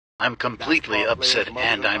I'm completely upset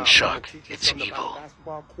and I'm shocked. It's evil.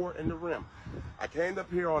 Basketball court in the rim. I came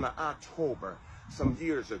up here on an October some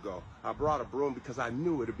years ago. I brought a broom because I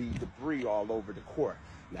knew it'd be debris all over the court.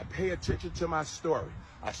 Now pay attention to my story.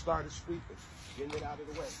 I started sweeping, getting it out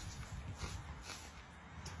of the way.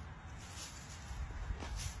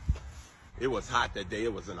 It was hot that day.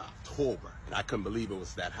 It was in October, and I couldn't believe it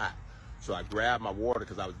was that hot. So I grabbed my water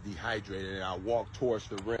because I was dehydrated, and I walked towards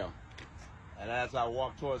the rim. And as I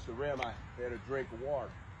walked towards the rim, I had a drink of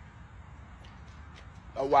water.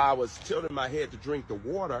 While I was tilting my head to drink the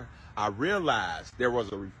water, I realized there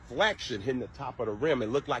was a reflection hitting the top of the rim. It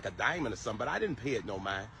looked like a diamond or something, but I didn't pay it no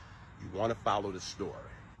mind. You want to follow the story.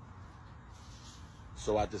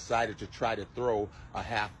 So I decided to try to throw a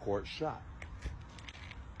half-court shot.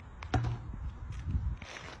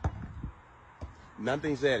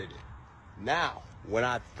 Nothing's edited. Now, when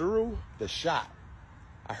I threw the shot,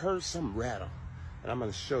 I heard some rattle, and I'm going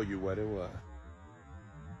to show you what it was.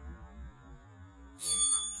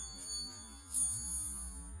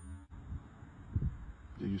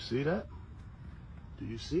 Do you see that? Do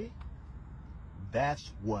you see?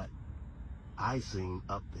 That's what I seen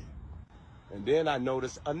up there. And then I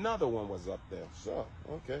noticed another one was up there. So,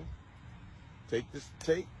 okay. Take this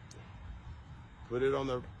tape, put it on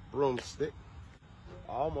the broomstick.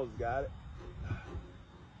 I almost got it.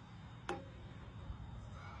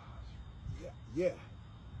 Yeah.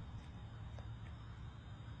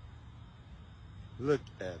 Look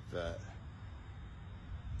at that.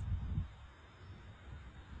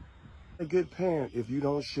 A good parent if you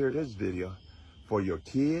don't share this video for your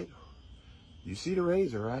kid. You see the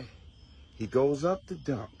razor, right? He goes up to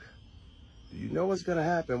dunk. Do you know what's gonna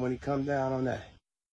happen when he comes down on that?